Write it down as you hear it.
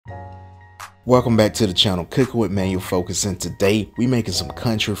Welcome back to the channel, Cooking with Manual Focus, and today we making some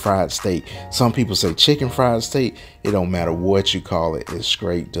country fried steak. Some people say chicken fried steak. It don't matter what you call it, it's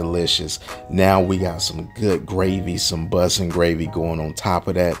straight delicious. Now we got some good gravy, some bussing gravy going on top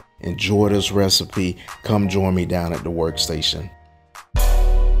of that. Enjoy this recipe. Come join me down at the workstation.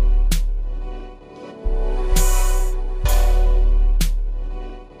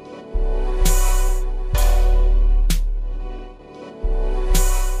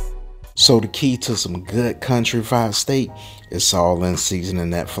 So the key to some good country fried steak is all in seasoning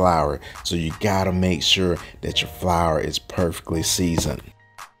that flour. So you gotta make sure that your flour is perfectly seasoned.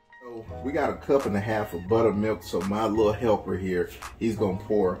 So we got 1.5 cups of buttermilk. So my little helper here, he's gonna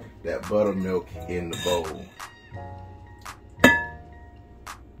pour that buttermilk in the bowl.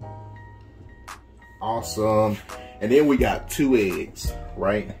 Awesome. And then we got 2 eggs,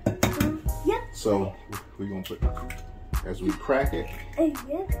 right? Yep. So we're gonna put, as we crack it.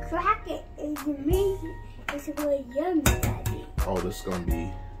 Just crack it. It's amazing. It's really yummy, Daddy. Oh, this is gonna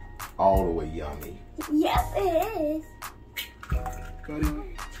be all the way yummy. Yep, it is.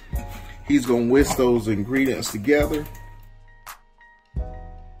 Buddy. He's gonna whisk those ingredients together.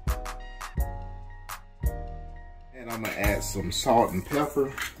 And I'm gonna add some salt and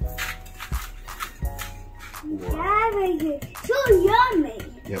pepper. Daddy, it's so yummy.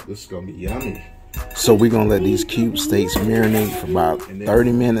 Yep, this is gonna be yummy. So we're gonna let these cube steaks marinate for about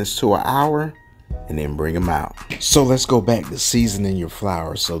 30 minutes to an hour and then bring them out. So let's go back to seasoning your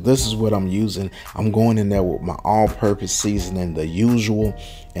flour. So this is what I'm using. I'm going in there with my all-purpose seasoning, the usual.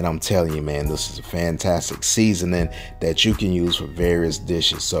 And I'm telling you, man, this is a fantastic seasoning that you can use for various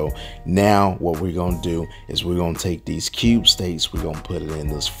dishes. So now what we're gonna do is we're gonna take these cube steaks, we're gonna put it in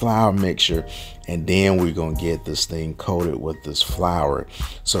this flour mixture, and then we're gonna get this thing coated with this flour.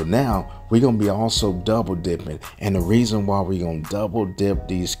 So now we're gonna be also double dipping. And the reason why we're gonna double dip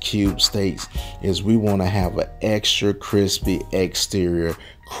these cube steaks is we wanna have an extra crispy exterior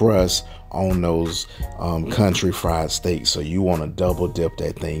crust on those country fried steaks. So you want to double dip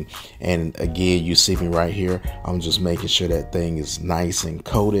that thing. And again, you see me right here, I'm just making sure that thing is nice and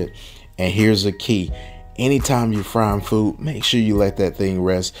coated. And here's the key: anytime you're frying food, make sure you let that thing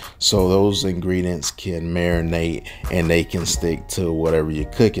rest so those ingredients can marinate and they can stick to whatever you're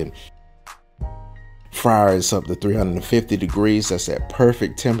cooking. Fryer is up to 350 degrees. That's that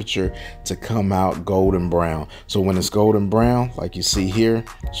perfect temperature to come out golden brown. So when it's golden brown, like you see here,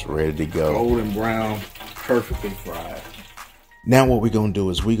 it's ready to go. Golden brown, perfectly fried. Now what we're gonna do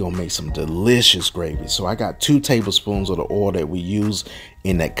is we're gonna make some delicious gravy. So I got 2 tablespoons of the oil that we use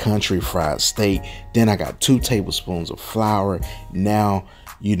in that country fried steak. Then I got 2 tablespoons of flour. Now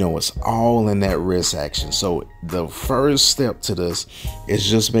you know it's all in that wrist action. So the first step to this is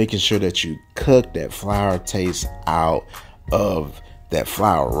just making sure that you cook that flour taste out of that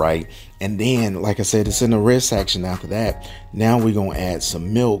flour, right? And then, like I said, it's in the wrist action after that. Now we're gonna add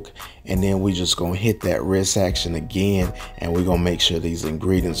some milk, and then we just gonna hit that wrist action again, and we're gonna make sure these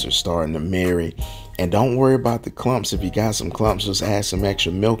ingredients are starting to marry. And don't worry about the clumps. If you got some clumps, just add some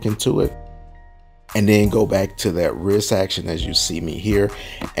extra milk into it. And then go back to that wrist action as you see me here,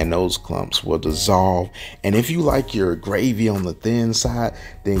 and those clumps will dissolve. And if you like your gravy on the thin side,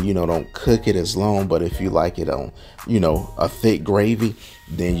 then don't cook it as long. But if you like it on a thick gravy,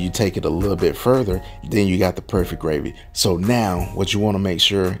 then you take it a little bit further, then you got the perfect gravy. So now what you want to make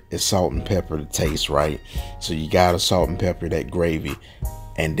sure is salt and pepper to taste right. So you gotta salt and pepper that gravy.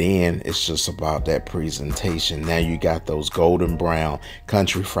 And then it's just about that presentation. Now you got those golden brown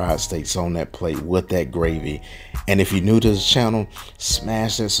country fried steaks on that plate with that gravy. And if you're new to this channel,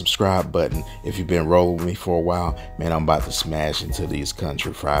 smash that subscribe button. If you've been rolling with me for a while, man, I'm about to smash into these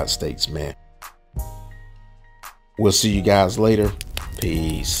country fried steaks, man. We'll see you guys later.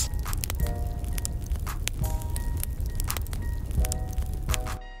 Peace.